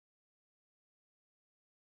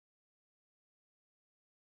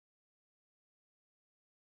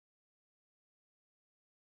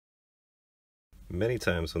Many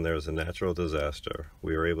times when there is a natural disaster,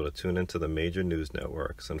 we are able to tune into the major news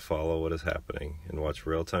networks and follow what is happening and watch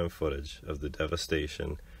real-time footage of the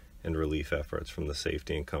devastation and relief efforts from the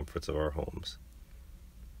safety and comforts of our homes.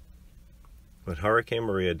 When Hurricane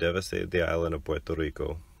Maria devastated the island of Puerto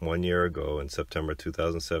Rico 1 year ago in September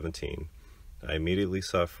 2017, I immediately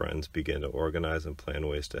saw friends begin to organize and plan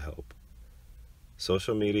ways to help.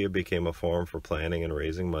 Social media became a forum for planning and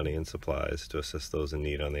raising money and supplies to assist those in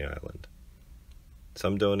need on the island.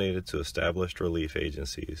 Some donated to established relief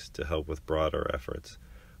agencies to help with broader efforts,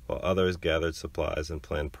 while others gathered supplies and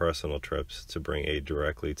planned personal trips to bring aid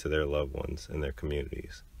directly to their loved ones and their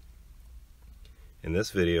communities. In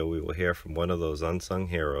this video, we will hear from one of those unsung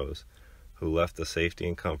heroes who left the safety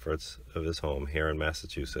and comforts of his home here in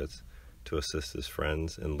Massachusetts to assist his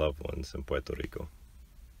friends and loved ones in Puerto Rico.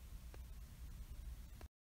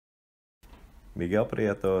 Miguel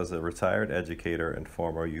Prieto is a retired educator and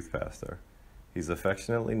former youth pastor. He's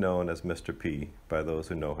affectionately known as Mr. P by those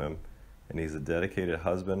who know him, and he's a dedicated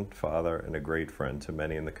husband, father, and a great friend to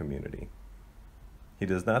many in the community. He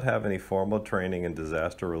does not have any formal training in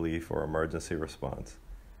disaster relief or emergency response.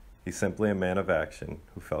 He's simply a man of action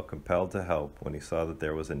who felt compelled to help when he saw that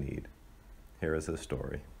there was a need. Here is his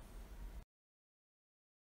story.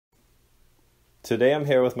 Today I'm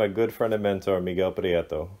here with my good friend and mentor, Miguel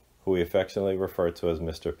Prieto, who we affectionately refer to as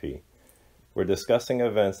Mr. P. We're discussing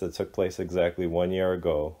events that took place exactly 1 year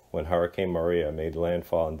ago when Hurricane Maria made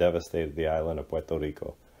landfall and devastated the island of Puerto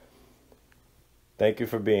Rico. Thank you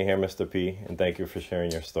for being here, Mr. P, and thank you for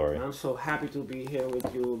sharing your story. I'm so happy to be here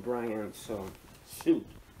with you, Brian, so shoot.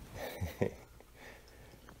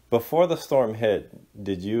 Before the storm hit,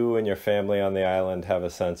 did you and your family on the island have a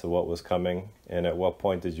sense of what was coming, and at what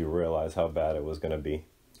point did you realize how bad it was going to be?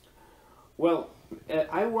 Well,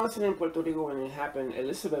 I wasn't in Puerto Rico when it happened.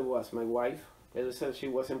 Elizabeth was, my wife. Elizabeth, she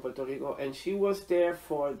was in Puerto Rico, and she was there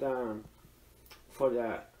for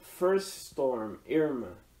the first storm,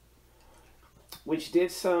 Irma, which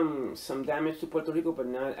did some damage to Puerto Rico, but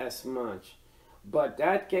not as much. But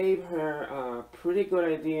that gave her a pretty good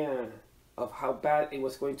idea of how bad it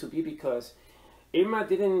was going to be, because Irma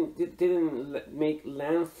didn't make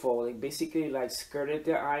landfall. It basically like skirted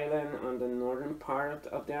the island on the northern part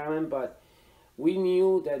of the island, but we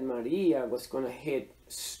knew that Maria was going to hit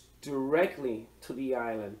directly to the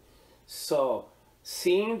island. So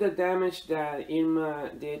seeing the damage that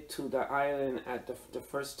Irma did to the island at the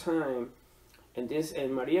first time, and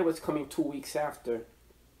Maria was coming 2 weeks after,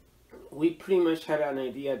 we pretty much had an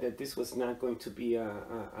idea that this was not going to be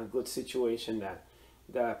a good situation,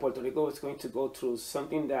 that Puerto Rico was going to go through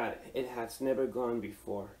something that it has never gone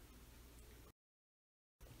before.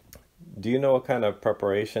 Do you know what kind of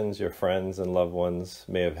preparations your friends and loved ones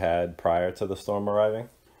may have had prior to the storm arriving?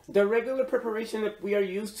 The regular preparation that we are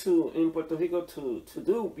used to in Puerto Rico to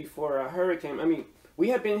do before a hurricane. I mean, we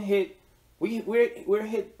have been hit, we're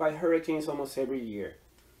hit by hurricanes almost every year,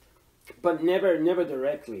 but never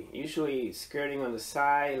directly. Usually skirting on the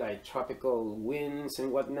side, like tropical winds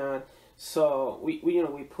and whatnot. So we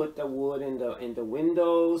put the wood in the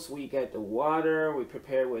windows. We get the water. We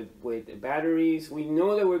prepare with batteries. We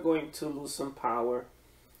know that we're going to lose some power,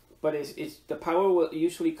 but the power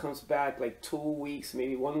usually comes back like 2 weeks,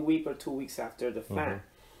 maybe 1 week or 2 weeks after the fact.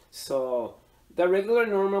 So the regular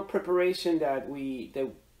normal preparation that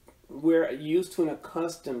we're used to and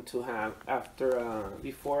accustomed to have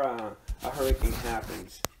before a hurricane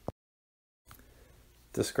happens.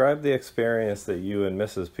 Describe the experience that you and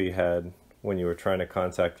Mrs. P had when you were trying to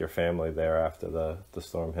contact your family there after the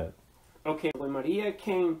storm hit. Okay, when Maria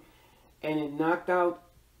came and it knocked out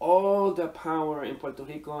all the power in Puerto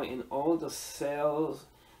Rico and all the cells,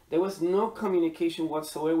 there was no communication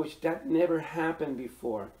whatsoever, which that never happened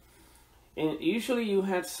before. And usually you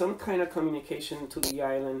had some kind of communication to the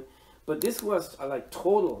island, but this was like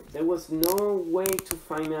total. There was no way to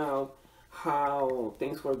find out how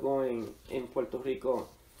things were going in Puerto Rico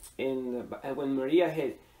when Maria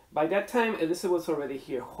hit. By that time, Elizabeth was already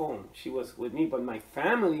here home. She was with me, but my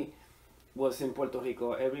family was in Puerto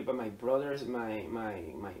Rico. Everybody, my brothers, my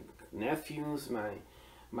nephews,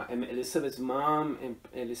 my Elizabeth's mom and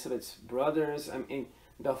Elizabeth's brothers. I mean,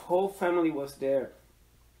 the whole family was there,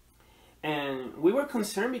 and we were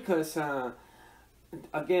concerned because.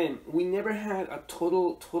 Again, we never had a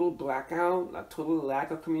total blackout, a total lack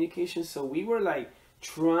of communication. So we were like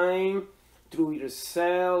trying through either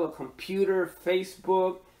cell or computer,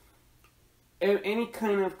 Facebook, any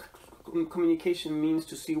kind of communication means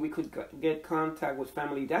to see we could get contact with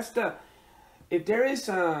family. If there is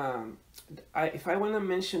if I want to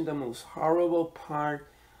mention the most horrible part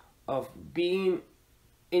of being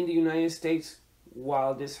in the United States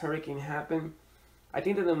while this hurricane happened, I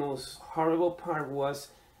think that the most horrible part was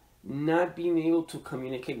not being able to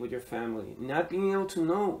communicate with your family, not being able to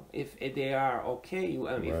know if they are okay, if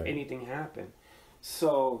Right. anything happened.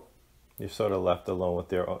 So, You're sort of left alone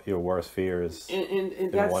with your worst fears and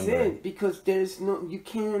and that's wondering. it, because there's no, you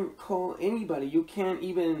can't call anybody, you can't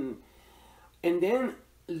even. And then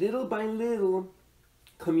little by little,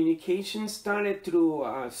 communication started through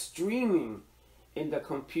streaming in the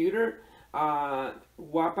computer.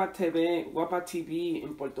 Guapa TV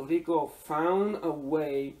in Puerto Rico found a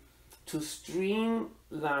way to stream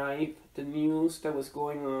live the news that was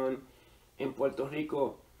going on in Puerto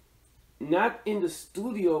Rico, not in the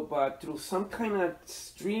studio, but through some kind of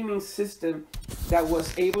streaming system that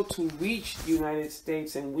was able to reach the United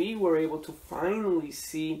States, and we were able to finally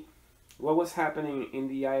see what was happening in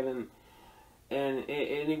the island, and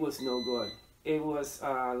it was no good. It was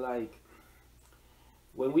like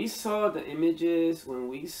when we saw the images, when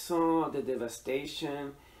we saw the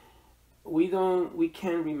devastation, we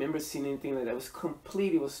can't remember seeing anything like that. It was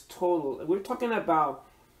complete. It was total. We're talking about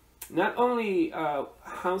not only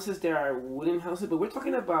houses that are wooden houses, but we're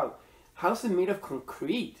talking about houses made of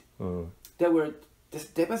concrete that were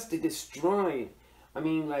devastated, destroyed. I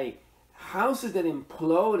mean, like houses that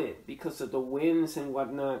imploded because of the winds and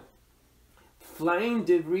whatnot. Flying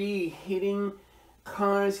debris hitting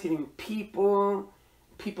cars, hitting people,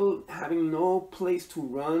 people having no place to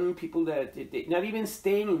run, people that not even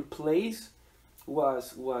staying in place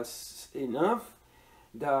was enough.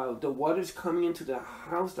 The water's coming into the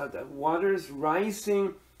house, the water's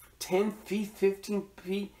rising 10 feet, 15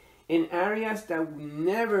 feet in areas that we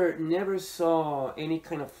never saw any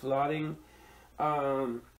kind of flooding.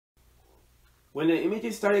 When the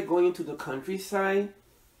images started going into the countryside,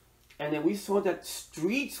 and then we saw that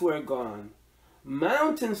streets were gone,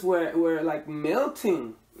 mountains were like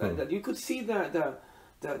melting. That you could see the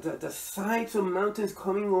sides of mountains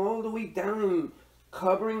coming all the way down and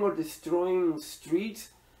covering or destroying streets,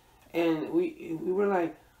 and we were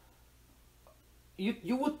like,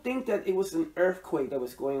 you would think that it was an earthquake that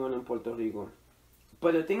was going on in Puerto Rico,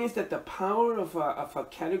 but the thing is that the power of a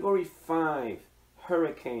Category 5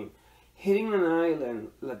 hurricane hitting an island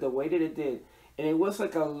like the way that it did, and it was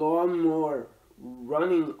like a lawnmower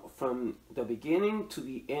running from the beginning to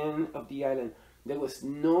the end of the island. There was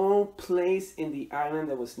no place in the island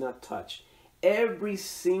that was not touched. Every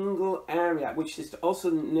single area, which is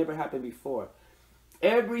also never happened before,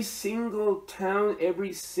 every single town,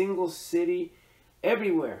 every single city,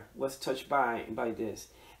 everywhere was touched by this,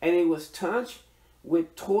 and it was touched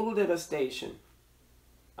with total devastation.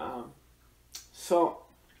 So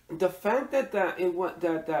the fact that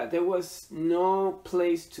there was no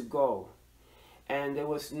place to go, and there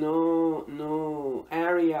was no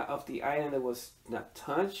area of the island that was not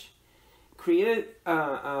touched, created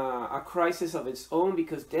a crisis of its own,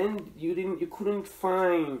 because then you couldn't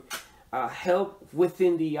find help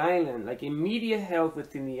within the island, like immediate help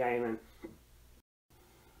within the island,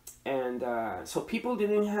 and so people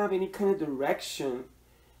didn't have any kind of direction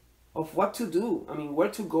of what to do. I mean, where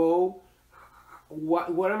to go,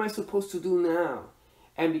 what am I supposed to do now?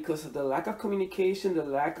 And because of the lack of communication, the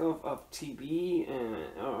lack of TV,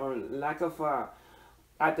 or lack of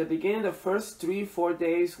at the beginning, the first 3-4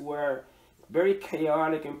 days were very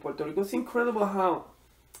chaotic in Puerto Rico. It's incredible how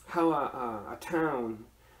a town,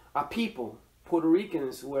 a people, Puerto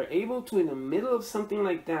Ricans, were able to, in the middle of something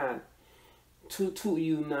like that, to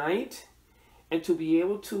unite and to be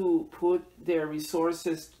able to put their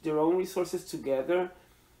own resources together,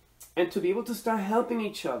 and to be able to start helping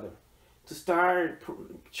each other, to start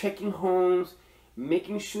checking homes,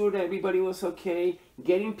 making sure that everybody was okay,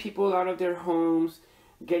 getting people out of their homes,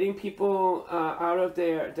 getting people out of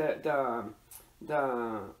the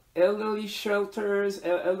elderly shelters,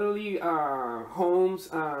 elderly homes,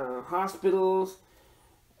 hospitals.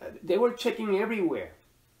 They were checking everywhere,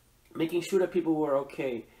 making sure that people were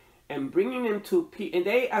okay, and bringing them to and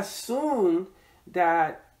they assumed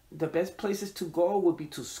that the best places to go would be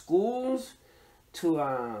to schools,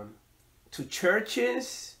 to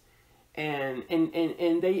churches, and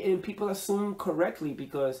people assume correctly,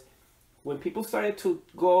 because when people started to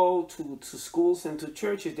go to schools and to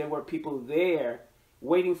churches, there were people there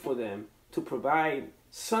waiting for them to provide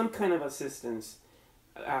some kind of assistance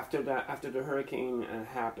after the hurricane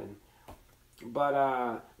happened.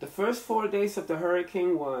 But the first 4 days of the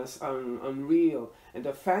hurricane was unreal, and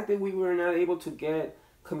the fact that we were not able to get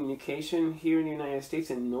communication here in the United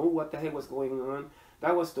States and know what the heck was going on,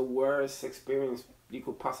 that was the worst experience you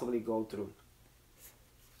could possibly go through.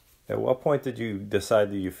 At what point did you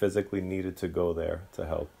decide that you physically needed to go there to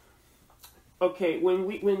help? Okay,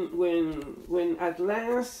 when at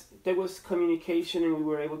last there was communication and we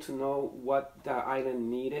were able to know what the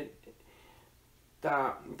island needed,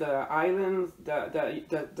 the island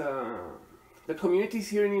the communities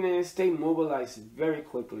here in the United States mobilized very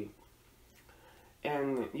quickly,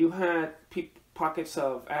 and you had pockets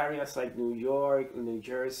of areas like New York, New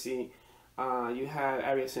Jersey. You had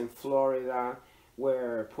areas in Florida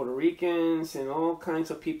where Puerto Ricans and all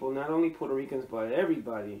kinds of people, not only Puerto Ricans but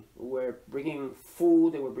everybody, were bringing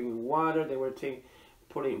food. They were bringing water. They were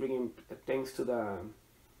bringing things to the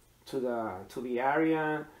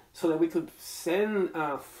area so that we could send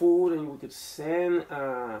food and we could send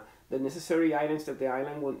the necessary items that the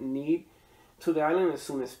island would need to the island as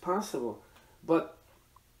soon as possible. But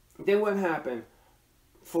then what happened?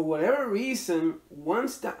 For whatever reason,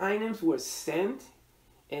 once the items were sent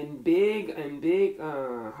in big,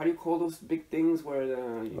 how do you call those big things where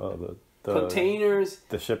the containers,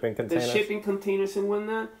 the shipping containers and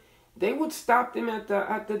whatnot, they would stop them at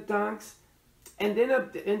the docks, and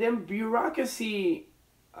then bureaucracy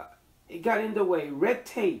it got in the way, red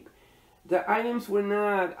tape. The items were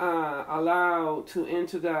not allowed to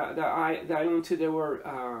enter the island until they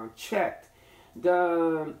were checked.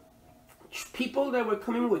 The people that were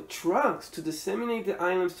coming with trucks to disseminate the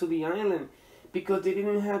items to the island, because they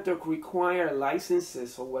didn't have to require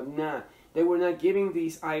licenses or whatnot, they were not giving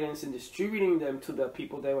these items and distributing them to the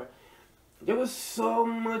people that were. There was so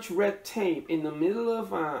much red tape in the middle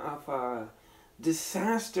of a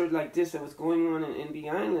disaster like this that was going on in the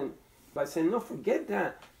island. But I said, no, forget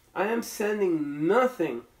that. I am sending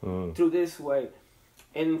nothing through this way.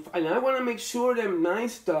 And I want to make sure that my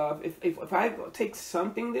stuff, if I take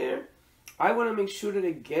something there, I want to make sure that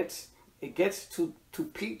it gets to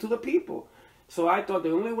the people. So I thought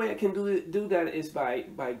the only way I can do that is by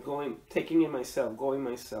taking it myself, going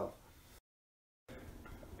myself.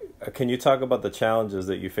 Can you talk about the challenges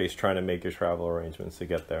that you face trying to make your travel arrangements to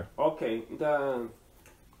get there? Okay,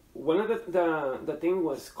 one of the thing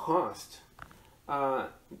was cost. I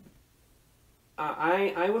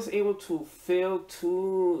was able to fill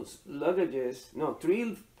three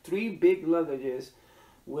big luggages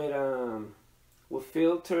with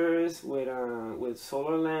filters, with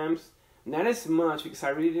solar lamps. Not as much because I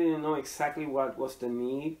really didn't know exactly what was the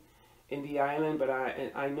need in the island, but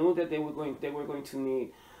I know that they were going to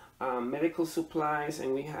need medical supplies,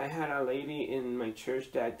 and I had a lady in my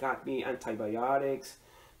church that got me antibiotics.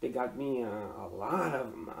 They got me a lot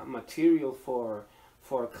of material for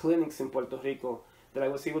clinics in Puerto Rico that I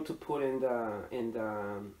was able to put in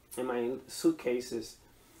my suitcases,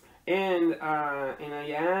 and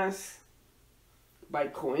I asked, by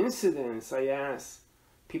coincidence,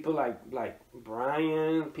 people like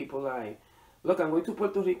Brian, people like, look, I'm going to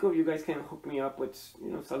Puerto Rico. If you guys can hook me up with,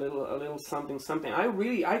 it's a little something.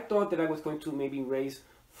 I thought that I was going to maybe raise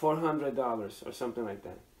 $400 or something like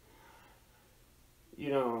that.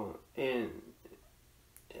 And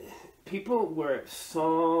people were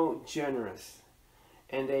so generous,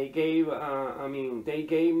 and they gave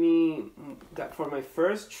me for my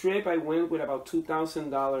first trip. I went with about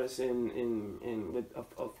 $2,000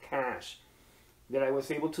 of cash that I was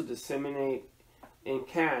able to disseminate in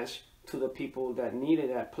cash to the people that needed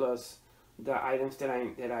that, plus the items that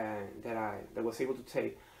I was able to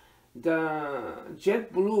take. The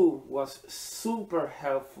JetBlue was super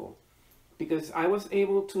helpful because I was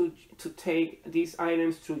able to take these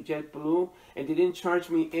items through JetBlue, and they didn't charge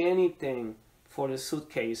me anything for the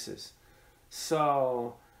suitcases.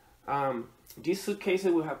 So these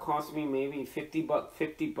suitcases would have cost me maybe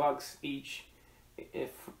 $50 each,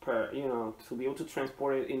 to be able to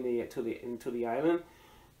transport it into the island.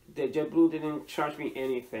 The JetBlue didn't charge me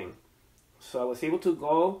anything, so I was able to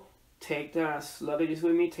go, take the luggages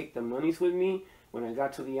with me, take the monies with me. When I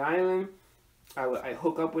got to the island, I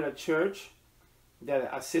hooked up with a church that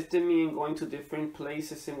assisted me in going to different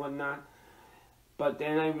places and whatnot. But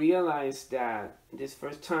then I realized that this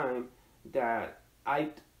first time that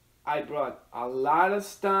I brought a lot of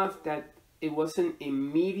stuff that it wasn't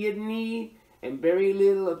immediate need, and very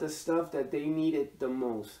little of the stuff that they needed the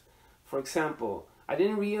most. For example, I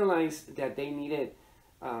didn't realize that they needed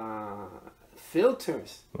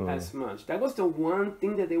filters as much. That was the one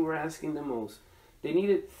thing that they were asking the most. They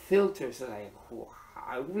needed filters. It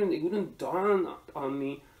wouldn't dawn on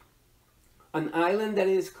me. An island that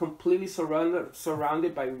is completely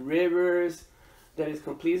surrounded by rivers, that is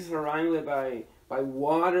completely surrounded by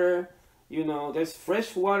water. There's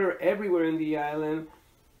fresh water everywhere in the island.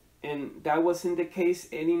 And that wasn't the case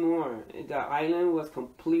anymore. The island was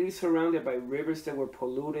completely surrounded by rivers that were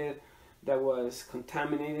polluted, that was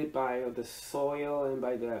contaminated by the soil and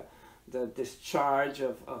by the discharge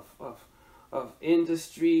of of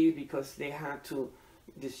industry because they had to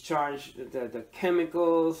discharge the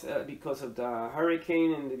chemicals because of the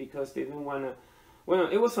hurricane and because they didn't want to. Well,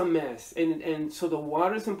 it was a mess, and so the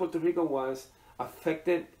waters in Puerto Rico was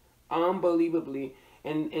affected unbelievably,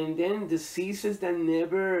 and then diseases that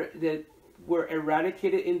were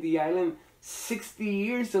eradicated in the island 60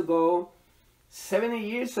 years ago, 70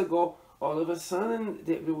 years ago, all of a sudden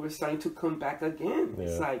they were starting to come back again. Yeah.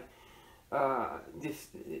 It's like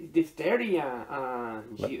diphtheria,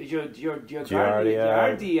 giardia,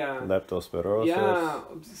 leptospirosis, yeah,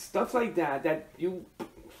 stuff like that you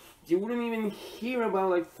wouldn't even hear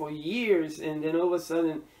about like for years, and then all of a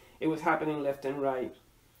sudden it was happening left and right.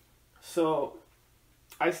 So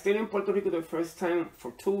I stayed in Puerto Rico the first time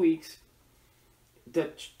for 2 weeks.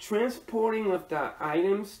 The transporting of the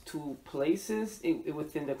items to places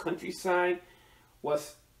within the countryside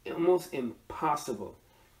was almost impossible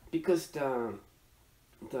because there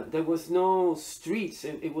was no streets.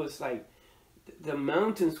 It was like the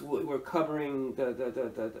mountains were covering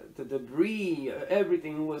the debris.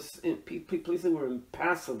 Everything was in places were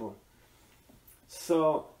impassable.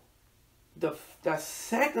 So the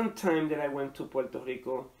second time that I went to Puerto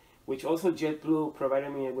Rico, which also JetBlue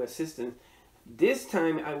provided me with assistance, this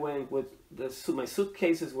time I went with my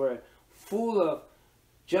suitcases were full of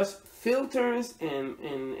just filters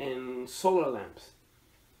and solar lamps.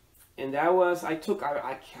 And that was, I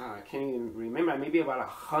can't even remember, maybe about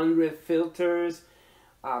 100 filters,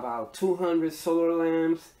 about 200 solar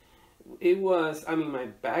lamps. It was, I mean, my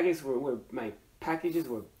packages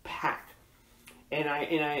were packed. And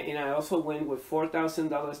I also went with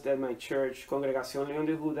 $4,000 that my church, Congregación León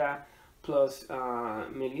de Judá, plus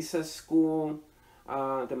Melissa's school,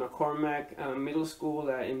 the McCormack Middle School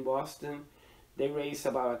in Boston. They raised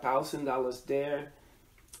about $1,000 there.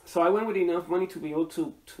 So I went with enough money to be able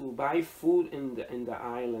to buy food in the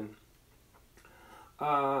island.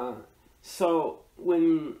 So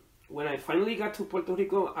when I finally got to Puerto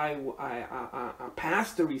Rico, a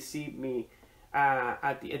pastor received me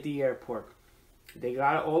at the airport. They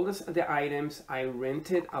got all the items. I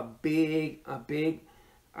rented a big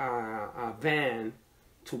van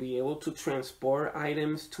to be able to transport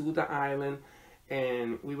items to the island,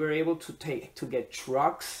 and we were able to get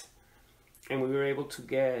trucks, and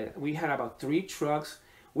we had about 3 trucks.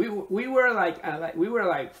 We were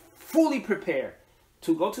like fully prepared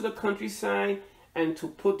to go to the countryside and to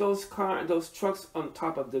put those trucks on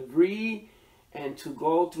top of debris and to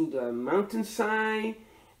go through the mountainside,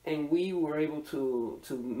 and we were able to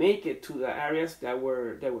make it to the areas that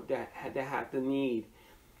had the need.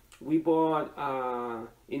 We bought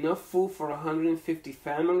enough food for 150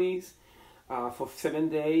 families for 7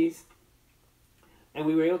 days, and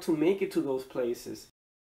we were able to make it to those places.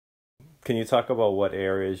 Can you talk about what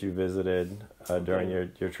areas you visited during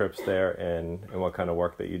your trips there and what kind of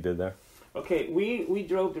work that you did there? Okay, we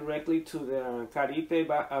drove directly to the Caripe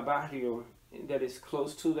barrio that is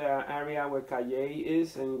close to the area where Calle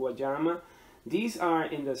is in Guayama. These are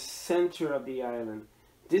in the center of the island.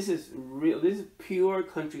 This is real. This is pure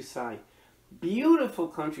countryside, beautiful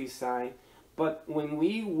countryside. But when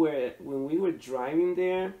we were driving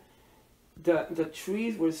there, the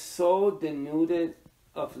trees were so denuded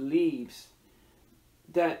of leaves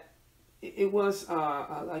that it was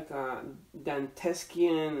like a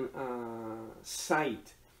Dantesquian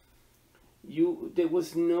sight. There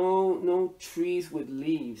was no trees with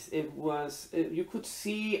leaves. It was you could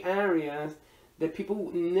see areas that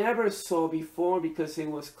people never saw before because it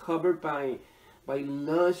was covered by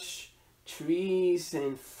lush trees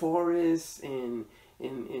and forests and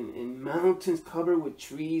mountains covered with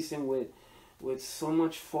trees and with so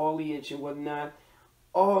much foliage and whatnot.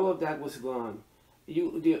 All of that was gone.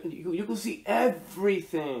 You could see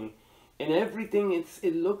everything, and everything.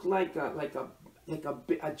 It looked like a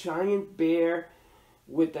giant bear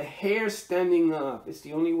with the hair standing up. It's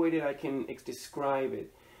the only way that I can describe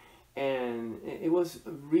it. And it was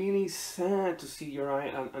really sad to see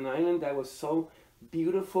an island that was so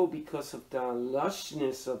beautiful because of the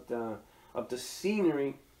lushness of the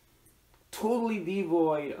scenery, totally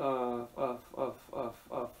devoid of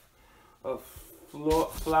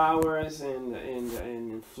flowers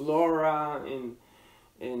and flora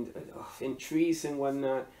and trees and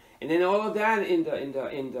whatnot, and then all of that in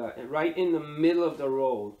the right in the middle of the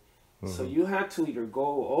road. Mm-hmm. So you have to either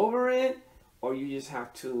go over it or you just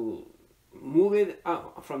have to move it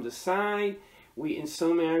from the side. In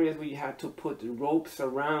some areas we had to put ropes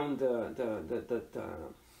around the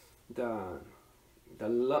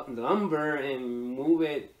lumber and move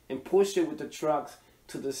it and push it with the trucks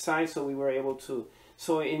to the side, so we were able to.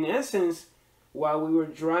 So in essence, while we were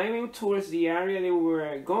driving towards the area that we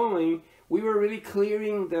were going, we were really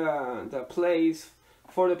clearing the place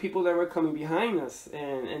for the people that were coming behind us,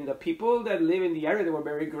 and the people that live in the area, they were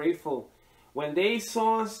very grateful. When they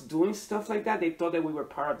saw us doing stuff like that, they thought that we were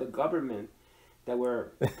part of the government, that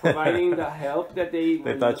were providing the help that they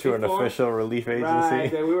thought you were an official relief agency.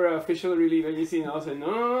 Right, that we were an official relief agency, and I said,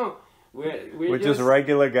 no. We're just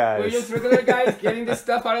regular guys. We're just regular guys getting this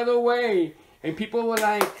stuff out of the way. And people were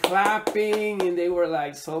like clapping, and they were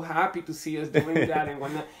like so happy to see us doing that and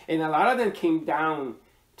whatnot. And a lot of them came down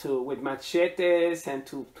with machetes and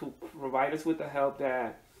to provide us with the help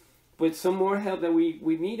with some more help that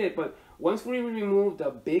we needed. But once we removed the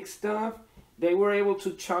big stuff, they were able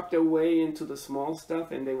to chop their way into the small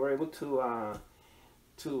stuff, and they were able to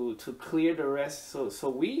clear the rest. So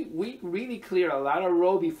we really cleared a lot of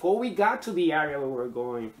road before we got to the area where we were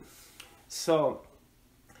going. So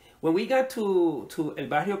when we got to El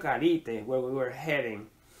Barrio Carite, where we were heading,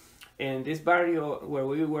 and this barrio where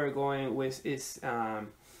we were going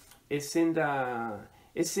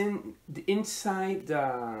inside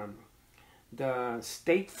the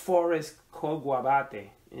state forest called Guabate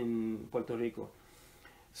in Puerto Rico.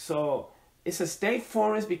 So it's a state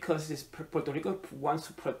forest because Puerto Rico wants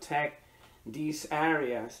to protect these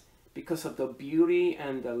areas because of the beauty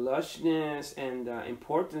and the lushness and the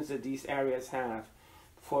importance that these areas have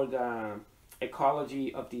for the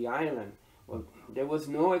ecology of the island. Well, there was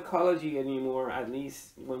no ecology anymore, at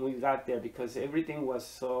least when we got there, because everything was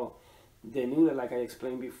so denuded, like I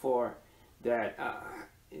explained before, that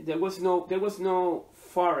there was no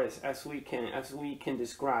forest as we can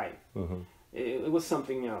describe. Mm-hmm. It was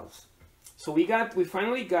something else. So we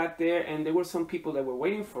finally got there, and there were some people that were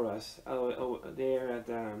waiting for us there at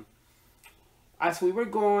as we were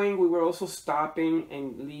going. We were also stopping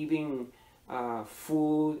and leaving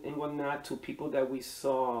food and whatnot to people that we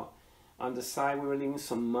saw on the side. We were leaving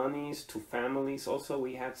some monies to families. Also,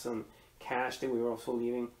 we had some cash that we were also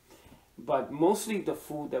leaving, but mostly the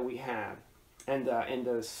food that we had, and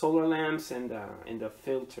the solar lamps and the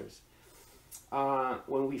filters.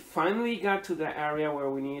 When we finally got to the area where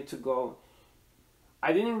we needed to go,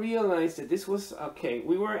 I didn't realize that this was okay.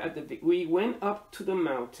 We went up to the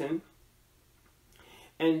mountain,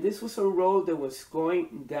 and this was a road that was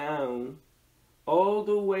going down all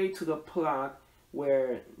the way to the plot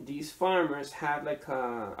where these farmers had like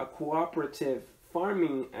a cooperative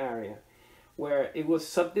farming area, where it was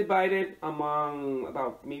subdivided among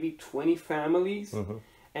about maybe 20 families, mm-hmm.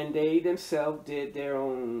 and they themselves did their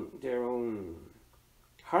own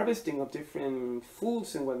harvesting of different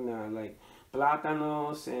foods and whatnot, like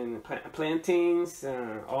plátanos and plantains,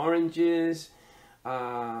 oranges,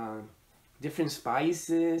 different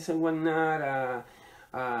spices and whatnot,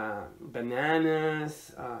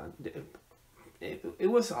 bananas. It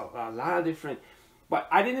was a lot of different, but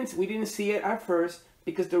we didn't see it at first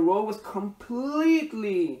because the road was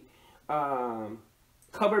completely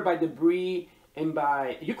covered by debris and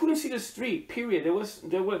you couldn't see the street. Period.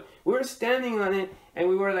 We were standing on it, and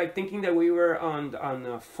we were like thinking that we were on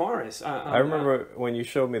the forest. I remember when you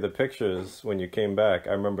showed me the pictures when you came back.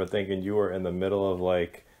 I remember thinking you were in the middle of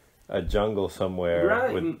like a jungle somewhere,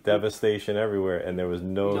 right, with devastation everywhere, and there was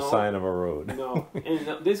no sign of a road. No,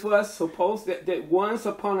 and this was supposed that once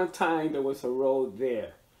upon a time there was a road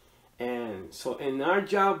there, and our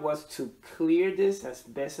job was to clear this as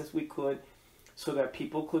best as we could, so that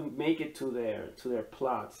people could make it to their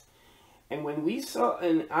plots. And when we saw,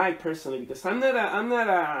 and I personally, because I'm not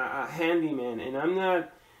a handyman, and I'm not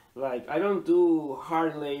like, I don't do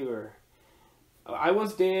hard labor. I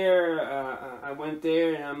was there, I went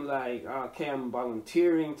there, and I'm like, okay, I'm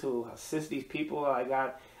volunteering to assist these people. I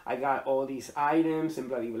got all these items and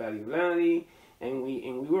blah blah blah blah, and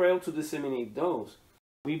we were able to disseminate those.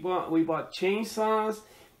 We bought chainsaws,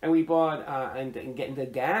 and we bought and getting the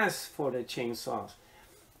gas for the chainsaws.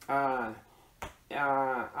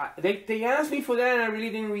 They asked me for that, and I really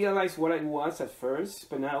didn't realize what it was at first.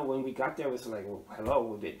 But now when we got there, it was like, well,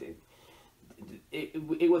 hello.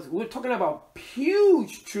 We were talking about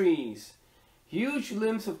huge trees, huge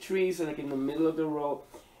limbs of trees, like in the middle of the road,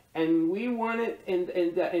 and we wanted, and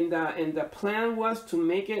the plan was to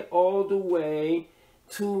make it all the way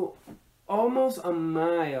to almost a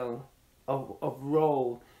mile of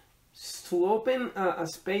road, to open a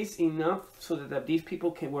space enough so that these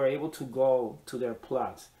people were able to go to their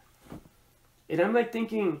plots. And I'm like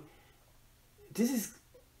thinking, this is.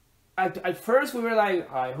 At first we were like,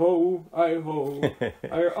 hi ho,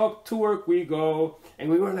 up to work we go, and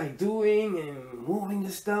we were like doing and moving the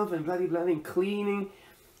stuff and blah blah and cleaning.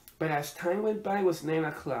 But as time went by, it was 9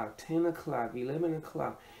 o'clock, 10 o'clock, 11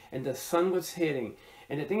 o'clock, and the sun was hitting,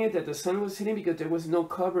 And the thing is that the sun was hitting because there was no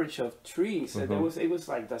coverage of trees. So it was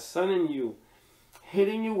like the sun and you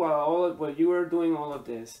hitting you while you were doing all of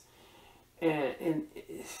this, and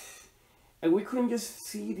we couldn't just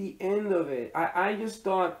see the end of it. I just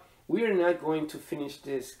thought, we are not going to finish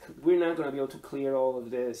this. We're not going to be able to clear all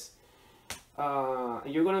of this.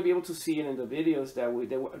 You're going to be able to see it in the videos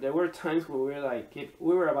that there were times where we were like,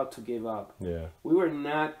 we were about to give up. Yeah. We were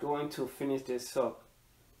not going to finish this. So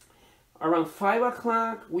around 5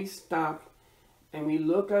 o'clock, we stopped and we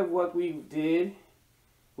looked at what we did,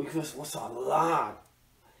 which was a lot.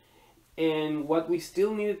 And what we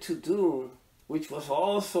still needed to do, which was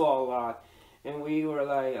also a lot. And we were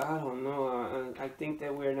like, I don't know, I think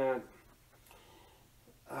that we're not.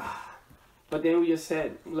 But then we just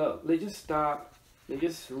said, look, let's just stop, let's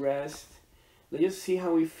just rest, let's just see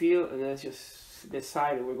how we feel, and let's just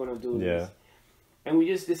decide that we're going to do this. And we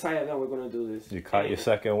just decided that we're going to do this. You caught your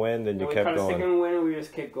second wind, and you kept going. We caught a second wind, and we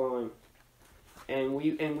just kept going. And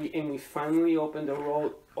we finally opened the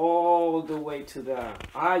road all the way to the.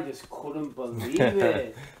 I just couldn't believe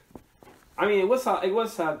it. I mean, it was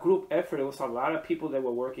a group effort. It was a lot of people that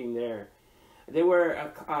were working there. There were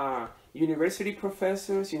university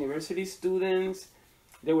professors, university students.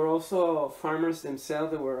 There were also farmers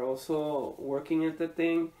themselves that were also working at the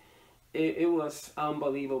thing. It was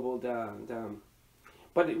unbelievable.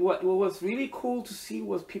 But what was really cool to see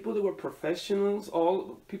was people that were professionals,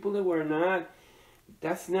 all people that were not.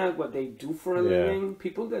 That's not what they do for a living.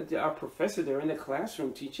 People that are professors, they're in the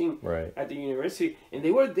classroom teaching at the university, and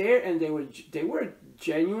they were there, and they were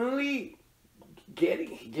genuinely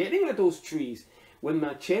getting at those trees with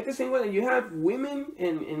machetes and whatnot. You have women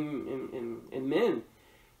and men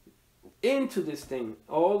into this thing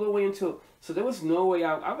all the way until. So there was no way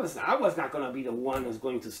out. I was not gonna be the one that's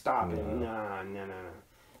going to stop it. No.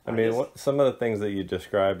 I mean, some of the things that you're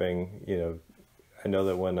describing, you know. I know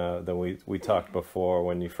that when we talked before,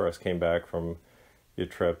 when you first came back from your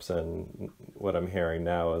trips, and what I'm hearing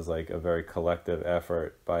now is like a very collective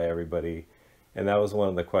effort by everybody. And that was one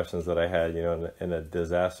of the questions that I had, you know, in a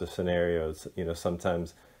disaster scenarios, you know,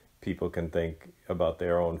 sometimes people can think about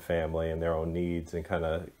their own family and their own needs and kind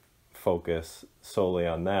of focus solely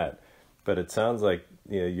on that. But it sounds like,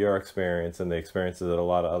 you know, your experience and the experiences that a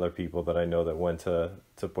lot of other people that I know that went to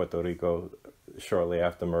Puerto Rico shortly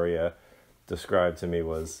after Maria described to me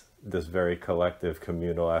was this very collective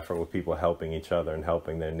communal effort with people helping each other and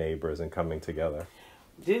helping their neighbors and coming together.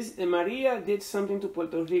 Maria did something to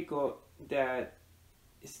Puerto Rico that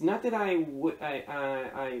it's not that I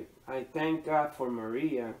thank God for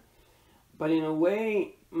Maria, but in a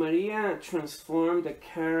way Maria transformed the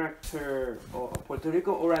character of Puerto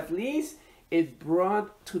Rico, or at least it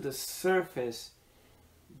brought to the surface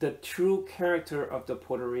the true character of the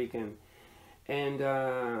Puerto Rican. And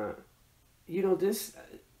you know,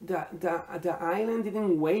 the island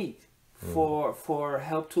didn't wait for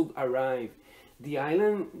help to arrive. The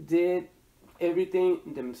island did everything.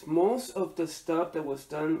 Most of the stuff that was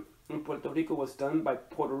done in Puerto Rico was done by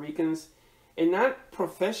Puerto Ricans, and not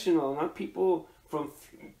professional, not people from,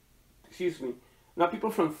 not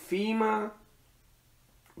people from FEMA,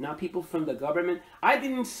 not people from the government. I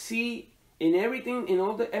didn't see in everything, in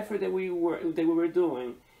all the effort that we were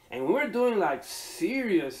doing. And we were doing like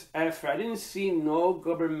serious effort. I didn't see no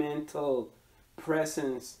governmental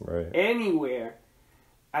presence anywhere,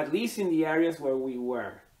 at least in the areas where we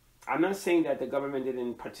were. I'm not saying that the government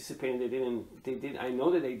didn't participate. They did. I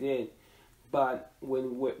know that they did. But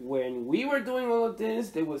when we were doing all of this,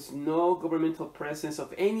 there was no governmental presence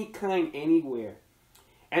of any kind anywhere.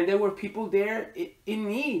 And there were people there in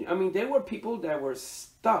need. I mean, there were people that were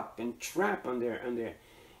stuck and trapped on there.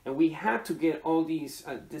 And we had to get all this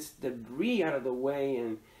debris out of the way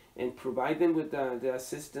and provide them with the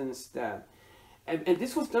assistance that, and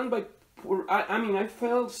this was done by. I mean, I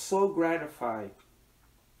felt so gratified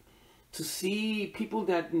to see people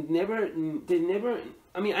that never.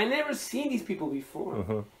 I mean, I never seen these people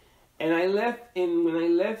before, and when I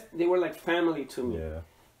left, they were like family to me. Yeah.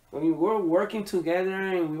 I mean, we were working together,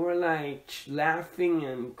 and we were like laughing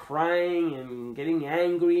and crying and getting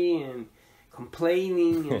angry and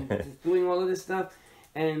complaining and doing all of this stuff,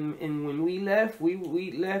 and when we left,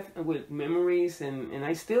 we left with memories, and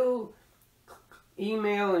I still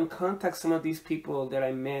email and contact some of these people that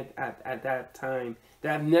I met at that time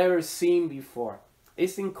that I've never seen before.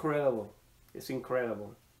 It's incredible. It's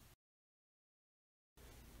incredible.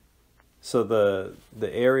 So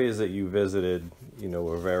the areas that you visited, you know,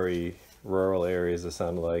 were very rural areas, it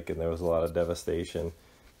sounded like, and there was a lot of devastation.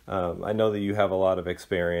 I know that you have a lot of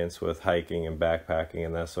experience with hiking and backpacking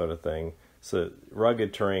and that sort of thing. So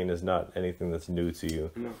rugged terrain is not anything that's new to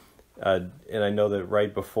you. No. And I know that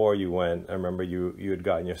right before you went, I remember you had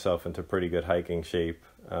gotten yourself into pretty good hiking shape.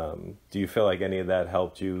 Do you feel like any of that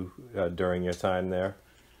helped you during your time there?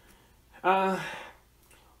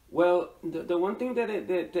 Well, the one thing that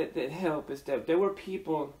helped is that there were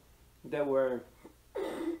people that were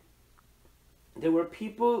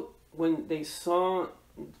when they saw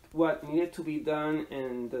what needed to be done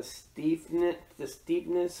and the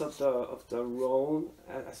steepness of the road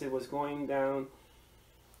as it was going down,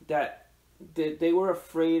 that they were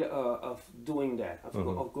afraid of doing that,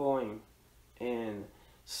 of going. And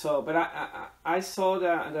so, but I saw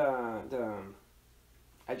the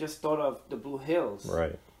I just thought of the Blue Hills,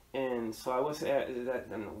 Right. and so I was that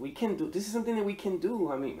we can do this is something that we can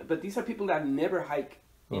do. I mean, but these are people that never hike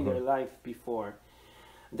in their life before.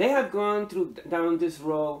 They have gone down this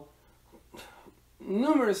road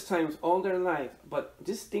numerous times all their life, but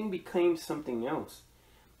this thing became something else.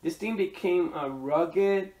 This thing became a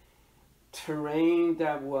rugged terrain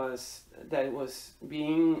that was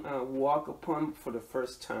being walked upon for the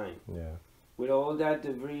first time. Yeah. With all that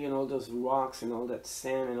debris and all those rocks and all that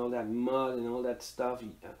sand and all that mud and all that stuff.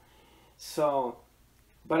 So,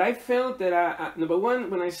 but I felt that I number one,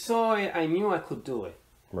 when I saw it, I knew I could do it.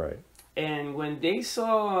 Right. And when they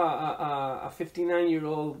saw a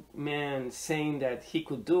 59-year-old man saying that he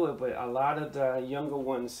could do it, but a lot of the younger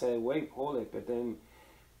ones said, "Wait, hold it," but then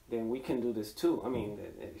we can do this too. I mean,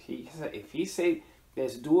 if he say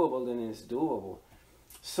it's doable, then it's doable.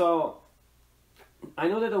 So I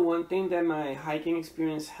know that the one thing that my hiking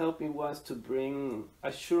experience helped me was to bring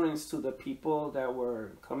assurance to the people that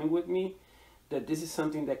were coming with me that this is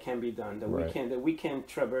something that can be done, that we can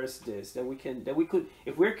traverse this, that we could,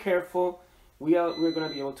 if we're careful, we're gonna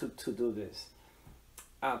be able to do this.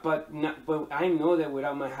 But I know that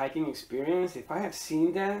without my hiking experience, if I had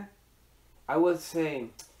seen that, I would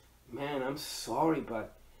say, man, I'm sorry,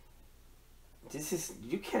 but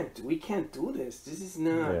we can't do this. This is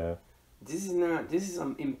not. Yeah. This is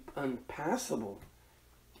impassable.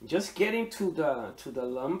 Just getting to the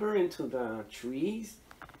lumber, into the trees,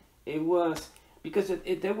 it was, because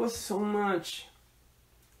there was so much,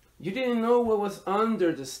 you didn't know what was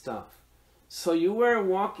under the stuff. So you were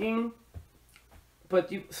walking,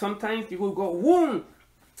 but sometimes you would go, whoom,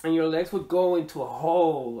 and your legs would go into a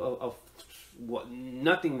hole of what,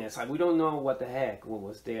 nothingness. We don't know what the heck, what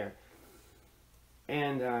was there.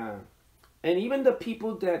 And even the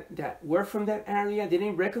people that were from that area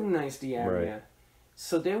didn't recognize the area. Right.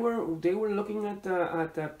 So they were looking at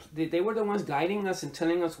they were the ones guiding us and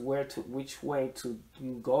telling us which way to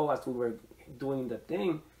go as we were doing the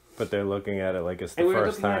thing. But they're looking at it like it's the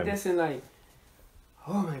first time. And we're looking at this and like,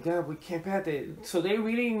 oh my God, we can't pass it. So they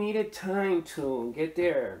really needed time to get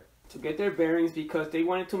their bearings, because they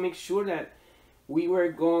wanted to make sure that we were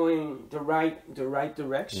going the right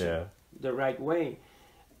direction, the right way.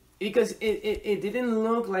 Because it didn't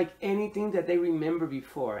look like anything that they remember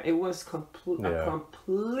before. It was a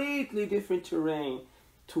completely different terrain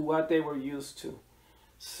to what they were used to.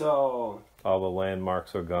 So all the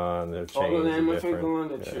landmarks were gone. All the landmarks were gone.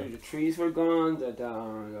 The trees were gone.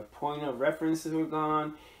 The point of references were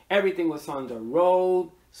gone. Everything was on the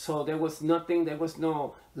road. So there was nothing. There was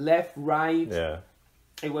no left, right. Yeah.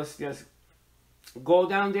 It was just go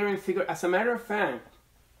down there and figure. As a matter of fact,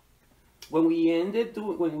 when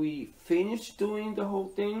we finished doing the whole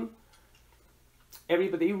thing,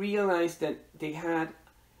 everybody realized that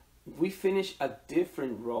we finished a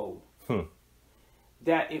different road.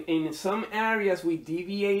 That in some areas we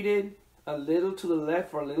deviated a little to the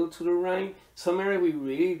left or a little to the right. Some area we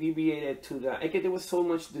really deviated to the. There was so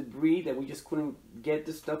much debris that we just couldn't get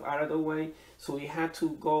the stuff out of the way, so we had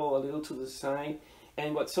to go a little to the side.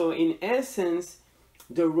 So in essence,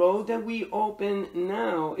 the road that we open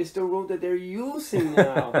now is the road that they're using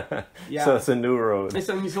now. Yeah. So it's a new road. It's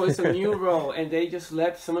a new road, and they just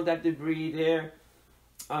left some of that debris there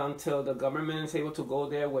until the government is able to go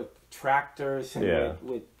there with tractors and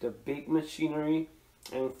with the big machinery,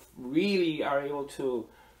 and really are able to.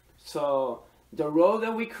 So the road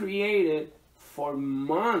that we created for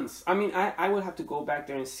months. I mean, I would have to go back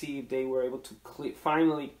there and see if they were able to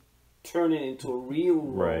finally turn it into a real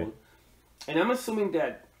road. Right. And I'm assuming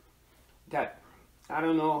that I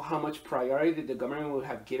don't know how much priority the government would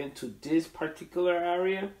have given to this particular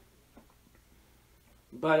area.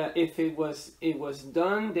 But if it was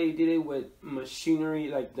done, they did it with machinery,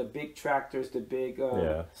 like the big tractors, the big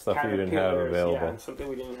stuff you didn't have available. Yeah, something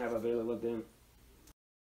we didn't have available then.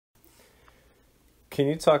 Can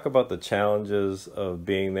you talk about the challenges of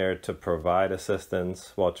being there to provide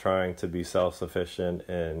assistance while trying to be self-sufficient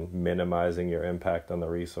and minimizing your impact on the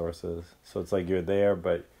resources? So it's like you're there,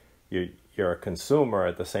 but you're a consumer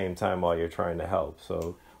at the same time while you're trying to help.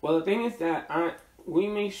 So well, the thing is that I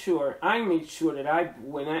made sure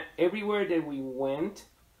that everywhere that we went,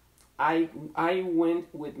 I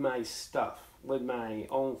went with my stuff, with my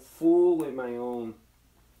own food, with my own.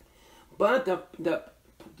 But the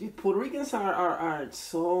Puerto Ricans are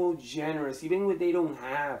so generous, even when they don't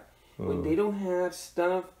have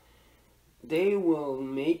stuff, they will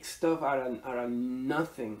make stuff out of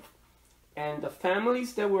nothing. And the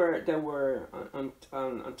families that were on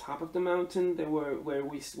top of the mountain, that were where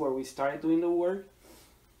we started doing the work,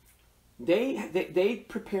 they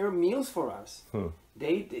prepare meals for us.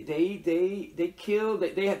 They killed.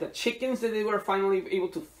 They had the chickens that they were finally able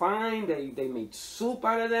to find. They made soup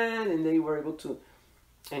out of that, and they were able to,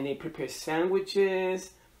 and they prepared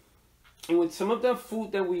sandwiches. And with some of the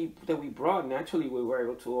food that we brought, naturally we were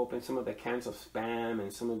able to open some of the cans of Spam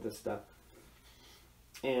and some of the stuff.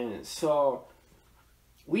 And so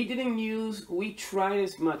we tried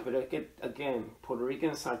as much, but again, Puerto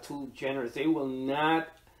Ricans are too generous. They will not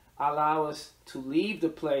allow us to leave the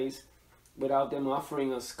place without them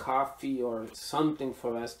offering us coffee or something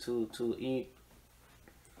for us to eat.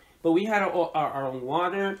 But we had our own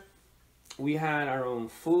water, we had our own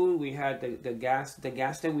food, we had the gas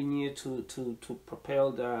that we needed to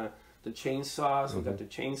propel the chainsaws. We got the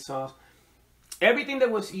chainsaws. Everything that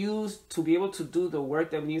was used to be able to do the work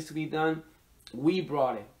that needs to be done, we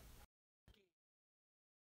brought it.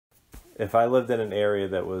 if I lived in an area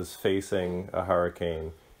that was facing a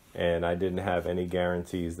hurricane and I didn't have any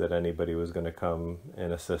guarantees that anybody was going to come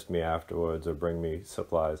and assist me afterwards or bring me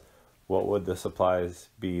supplies, what would the supplies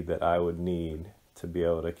be that I would need to be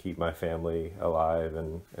able to keep my family alive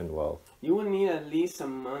and well? You would need at least a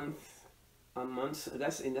month.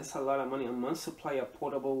 That's a lot of money. A month's supply of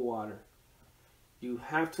potable water. You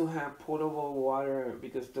have to have potable water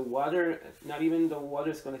because the water, not even the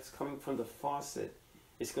water that's coming from the faucet,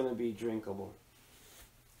 is going to be drinkable.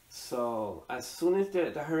 So as soon as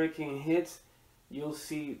the hurricane hits, you'll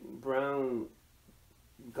see brown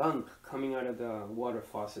gunk coming out of the water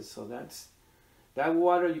faucet. So that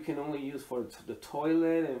water you can only use for the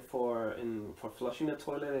toilet and for flushing the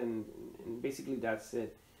toilet, and basically that's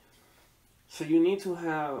it. So you need to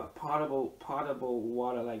have potable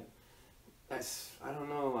water, like I don't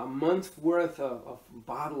know, a month's worth of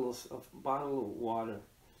bottles of bottled water,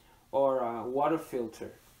 or a water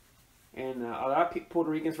filter. And a lot of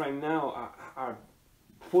Puerto Ricans right now are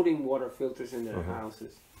putting water filters in their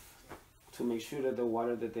houses to make sure that the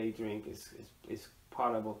water that they drink is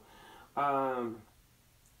potable. The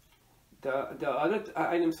other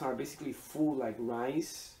items are basically food, like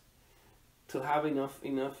rice, to have enough.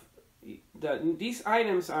 These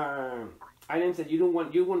items are items that you don't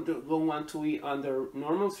want to eat under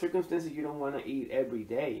normal circumstances. You don't want to eat every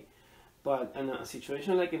day. But in a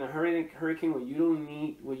situation like in a hurricane where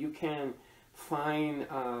you can find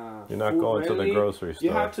you're not going to the grocery store.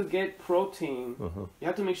 You have to get protein. You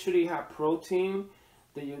have to make sure that you have protein,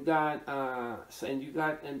 that you got and you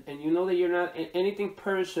know that you're not anything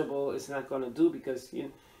perishable is not going to do, because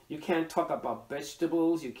you can't talk about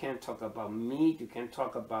vegetables, you can't talk about meat, you can't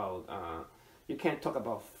talk about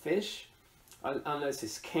fish unless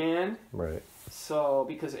it's canned. Right. So,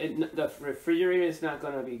 because the refrigerator is not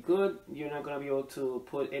going to be good, you're not going to be able to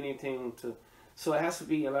put anything to... So it has to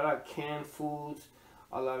be a lot of canned foods,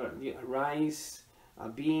 a lot of rice,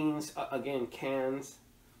 beans, again, cans.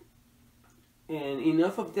 And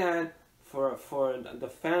enough of that for the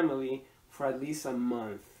family for at least a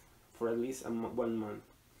month. For at least 1 month.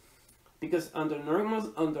 Because under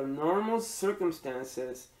normal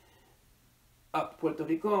circumstances, Puerto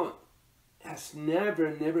Rico has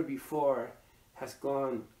never before has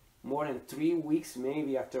gone more than 3 weeks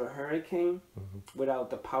maybe after a hurricane without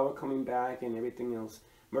the power coming back and everything else.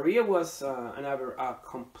 Maria was a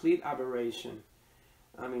complete aberration.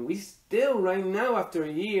 I mean, we still right now after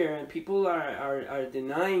a year, and people are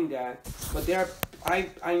denying that, but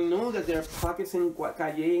I know that there are pockets in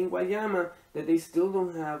Calle and Guayama that they still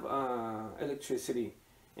don't have electricity,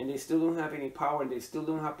 and they still don't have any power, and they still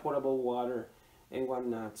don't have potable water and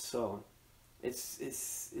whatnot. So this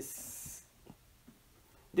is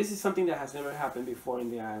something that has never happened before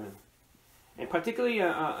in the island. And particularly,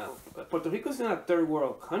 Puerto Rico is not a third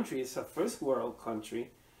world country, it's a first world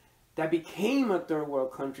country that became a third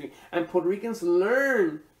world country. And Puerto Ricans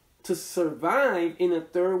learn to survive in a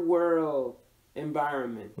third world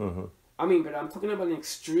environment. I mean, but I'm talking about an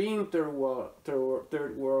extreme third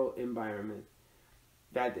world environment.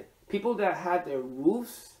 That people that had their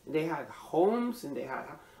roofs, they had homes, and they had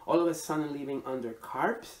all of a sudden living under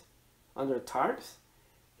tarps.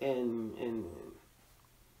 And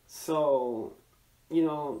so you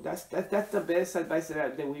know, that's the best advice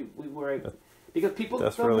that we were, because people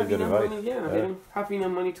That's don't really have good enough advice. money. Yeah, they don't have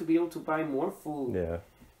enough money to be able to buy more food. Yeah.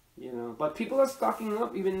 You know, but people are stocking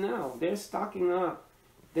up even now. They're stocking up.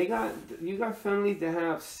 You got families that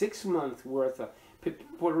have 6 months worth of.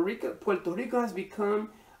 Puerto Rico has become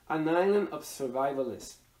an island of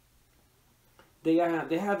survivalists. They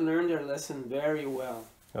have learned their lesson very well.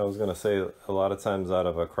 I was gonna say, a lot of times out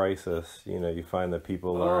of a crisis, you know, you find that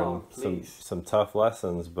people learn some tough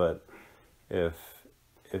lessons. But if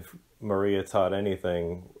Maria taught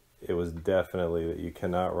anything, it was definitely that you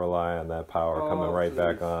cannot rely on that power coming right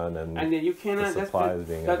back on, and then you cannot. the supplies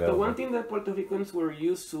being the available. one thing that Puerto Ricans were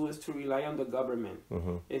used to is to rely on the government.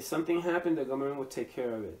 Mm-hmm. If something happened, the government would take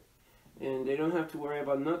care of it, and they don't have to worry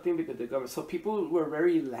about nothing because the government. So people were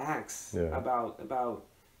very lax about.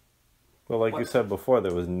 Well, like you said before,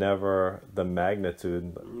 there was never the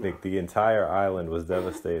magnitude. Like the entire island was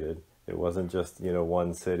devastated. It wasn't just, you know,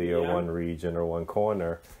 one city or one region or one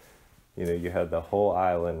corner. You know, you had the whole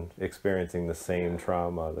island experiencing the same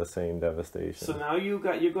trauma, the same devastation. So now you're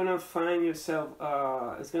gonna find yourself.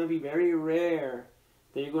 It's gonna be very rare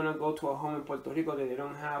that you're gonna go to a home in Puerto Rico that they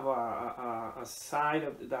don't have a side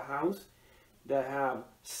of the house that have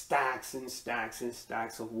stacks and stacks and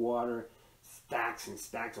stacks of water, stacks and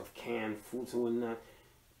stacks of canned foods and whatnot.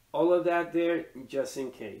 All of that there just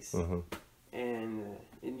in case. Mm-hmm. And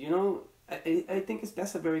you know, I think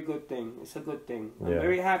that's a very good thing. It's a good thing. I'm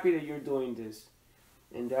very happy that you're doing this,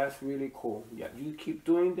 and that's really cool. Yeah, you keep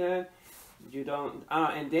doing that. You don't.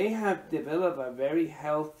 And they have developed a very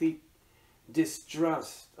healthy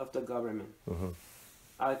distrust of the government. Mm-hmm.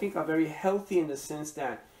 I think a very healthy in the sense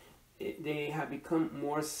that they have become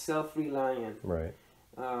more self-reliant. Right.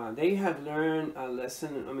 They have learned a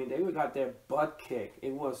lesson. I mean, they got their butt kicked.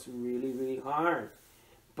 It was really, really hard.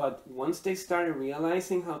 But once they started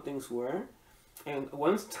realizing how things were, and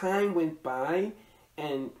once time went by,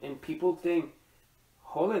 and people think,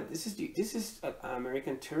 hold it, this is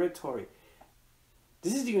American territory.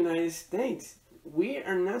 This is the United States. We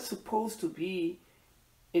are not supposed to be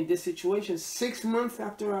in this situation 6 months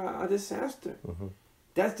after a disaster. Mm-hmm.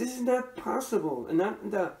 This is not possible, and not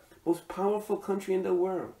the most powerful country in the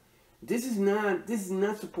world. This is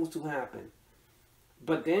not supposed to happen.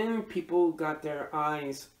 But then people got their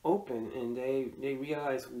eyes open and they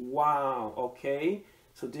realized, wow, okay,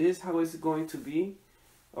 so this is how it's going to be.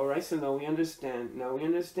 All right, so now we understand.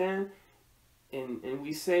 And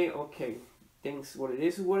we say, okay, things, what it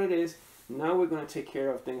is. Now we're going to take care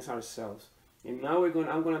of things ourselves. And now I'm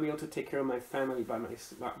going to be able to take care of my family by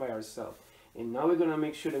ourselves. And now we're going to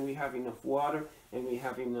make sure that we have enough water, and we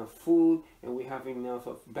have enough food, and we have enough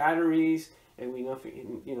of batteries, and we know,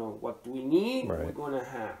 you know, what we need, we're going to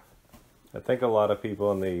have. I think a lot of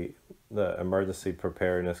people in the emergency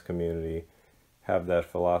preparedness community have that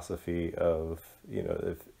philosophy of, you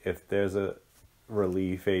know, if there's a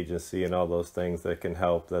relief agency and all those things that can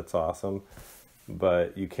help, that's awesome.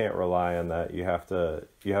 But you can't rely on that. You have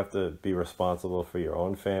to be responsible for your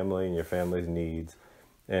own family and your family's needs.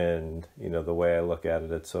 And, you know, the way I look at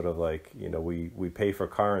it, it's sort of like, you know, we pay for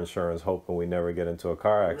car insurance hoping we never get into a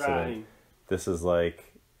car accident. Right. This is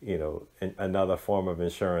like, you know, another form of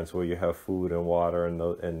insurance where you have food and water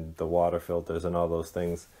and the water filters and all those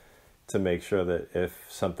things to make sure that if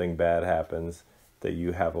something bad happens, that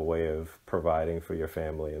you have a way of providing for your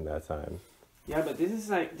family in that time. Yeah, but this is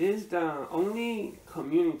the only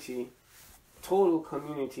community, total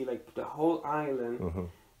community, like the whole island,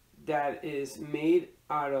 that is made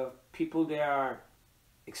out of people that are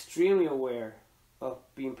extremely aware of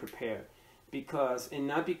being prepared.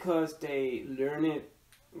 Not because they learn it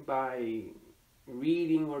by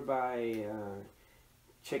reading or by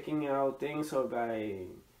checking out things or by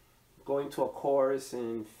going to a course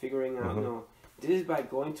and figuring out. No, this is by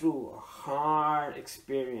going through a hard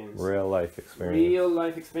experience. Real life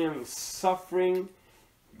experience. Suffering,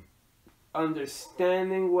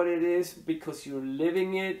 understanding what it is because you're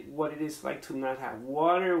living it, what it is like to not have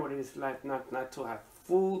water, what it is like not to have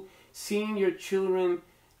food, seeing your children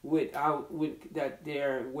with that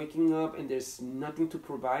they're waking up and there's nothing to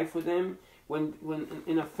provide for them. When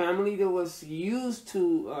in a family that was used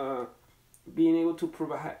to being able to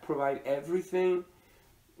provide everything,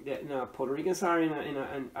 that now Puerto Ricans are in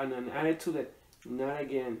an attitude that not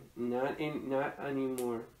again, not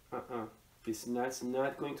anymore. That's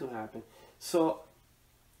not going to happen. So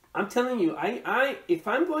I'm telling you, if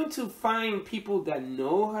I'm going to find people that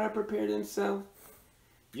know how to prepare themselves,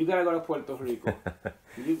 you gotta go to Puerto Rico.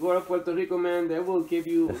 You go to Puerto Rico, man, they will give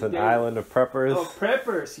you... It's an island of preppers. Oh,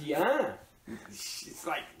 preppers, yeah. It's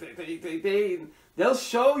like They'll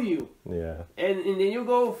show you. Yeah. And then you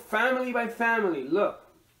go family by family. Look,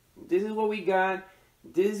 this is what we got.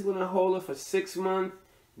 This is going to hold us for 6 months.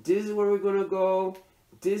 This is where we're going to go.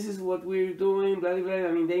 This is what we're doing. Blah, blah, blah.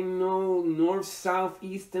 I mean, they know north, south,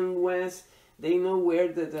 east, and west. They know where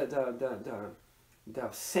the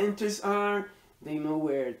centers are. They know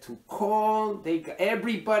where to call.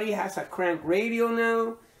 Everybody has a crank radio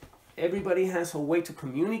now. Everybody has a way to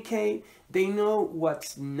communicate. They know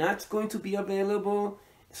what's not going to be available.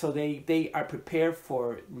 So they are prepared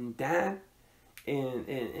for that.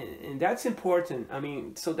 And that's important. I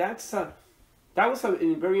mean, so that was a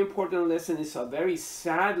very important lesson. It's a very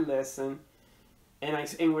sad lesson.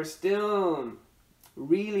 And we're still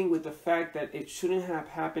reeling with the fact that it shouldn't have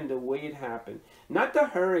happened the way it happened. Not the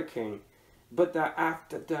hurricane, but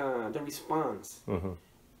the response.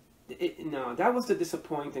 Mm-hmm. No, that was the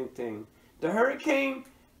disappointing thing. The hurricane,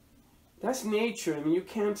 that's nature. I mean, you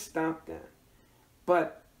can't stop that.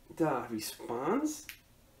 But the response,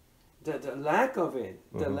 the lack of it,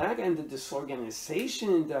 the mm-hmm. lack and the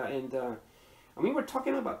disorganization, and the I mean, we're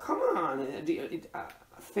talking about, come on,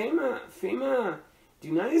 FEMA, the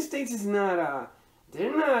United States is not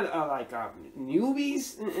they're not like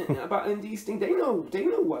newbies in these things. They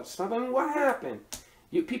know what's up. I mean, what happened?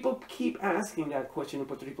 People keep asking that question in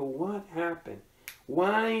Puerto Rico. What happened?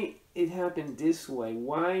 Why it happened this way?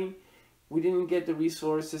 Why we didn't get the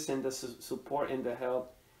resources and the support and the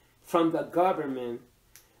help from the government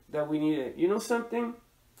that we needed? You know something?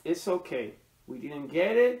 It's okay. We didn't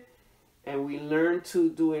get it, and we learned to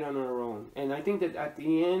do it on our own. And I think that at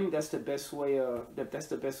the end, that's the best way of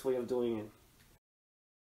doing it.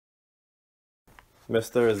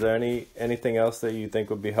 Mister, is there anything else that you think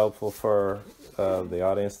would be helpful for the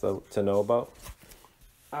audience to know about?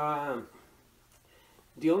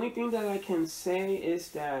 The only thing that I can say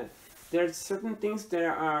is that there's certain things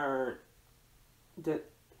that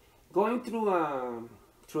going through a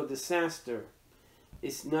disaster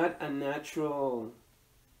is not a natural.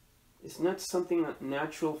 It's not something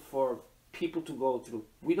natural for people to go through.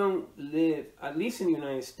 We don't live, at least in the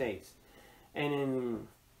United States and in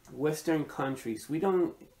Western countries, we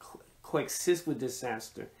don't coexist with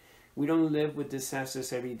disaster. We don't live with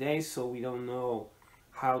disasters every day, so we don't know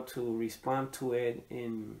how to respond to it.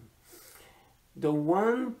 And the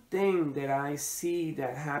one thing that I see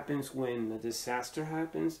that happens when a disaster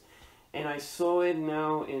happens, and I saw it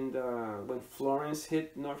now when Florence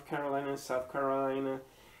hit North Carolina and South Carolina,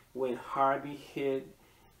 when Harvey hit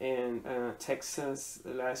and Texas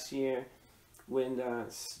last year, when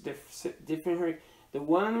different hurricanes. The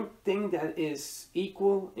one thing that is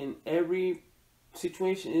equal in every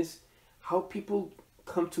situation is how people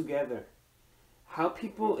come together. How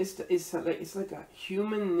people it's like a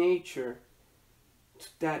human nature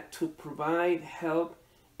to provide help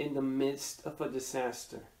in the midst of a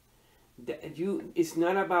disaster. It's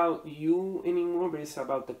not about you anymore, but it's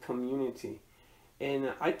about the community.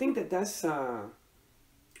 And I think that's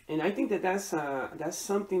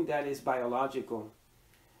something that is biological.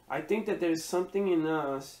 I think that there's something in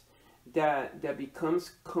us that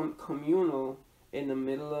becomes communal in the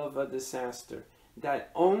middle of a disaster,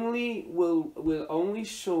 that will only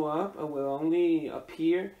show up or will only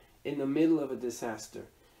appear in the middle of a disaster.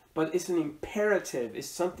 But it's an imperative. It's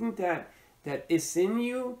something that is in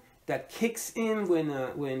you, that kicks in when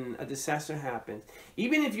a disaster happens.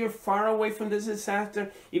 Even if you're far away from the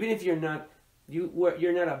disaster, even if you're not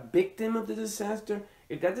a victim of the disaster,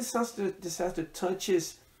 if that disaster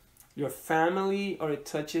touches your family or it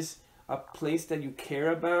touches a place that you care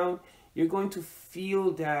about, you're going to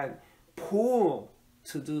feel that pull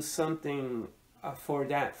to do something for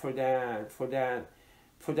that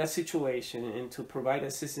situation and to provide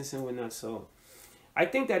assistance and whatnot. So I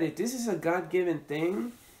think that if this is a God-given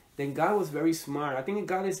thing, then God was very smart. I think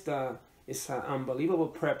God is an unbelievable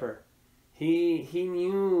prepper. He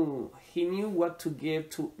knew what to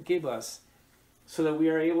give us, so that we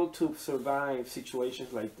are able to survive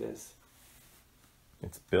situations like this.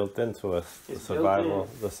 It's built into us, the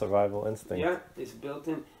survival instinct. Yeah, it's built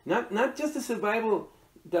in. Not just the survival,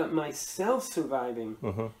 myself surviving.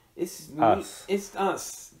 Mm-hmm. It's us. It's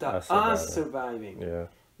us. Us surviving. Yeah.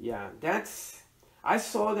 Yeah, I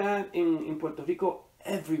saw that in Puerto Rico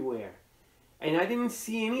everywhere. And I didn't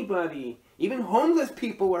see anybody. Even homeless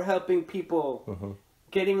people were helping people mm-hmm.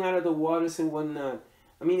 getting out of the waters and whatnot.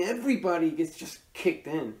 I mean, everybody gets just kicked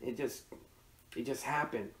in. It just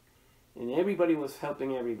happened. And everybody was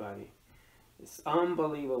helping everybody. It's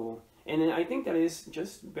unbelievable. And I think that is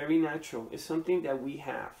just very natural. It's something that we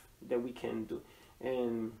have, that we can do.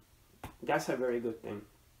 And that's a very good thing.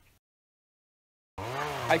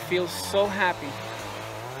 I feel so happy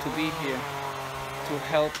to be here to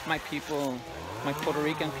help my people, my Puerto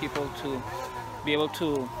Rican people, to be able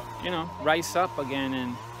to, you know, rise up again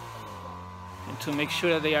and to make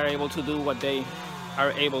sure that they are able to do what they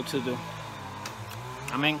are able to do.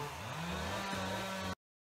 Amen.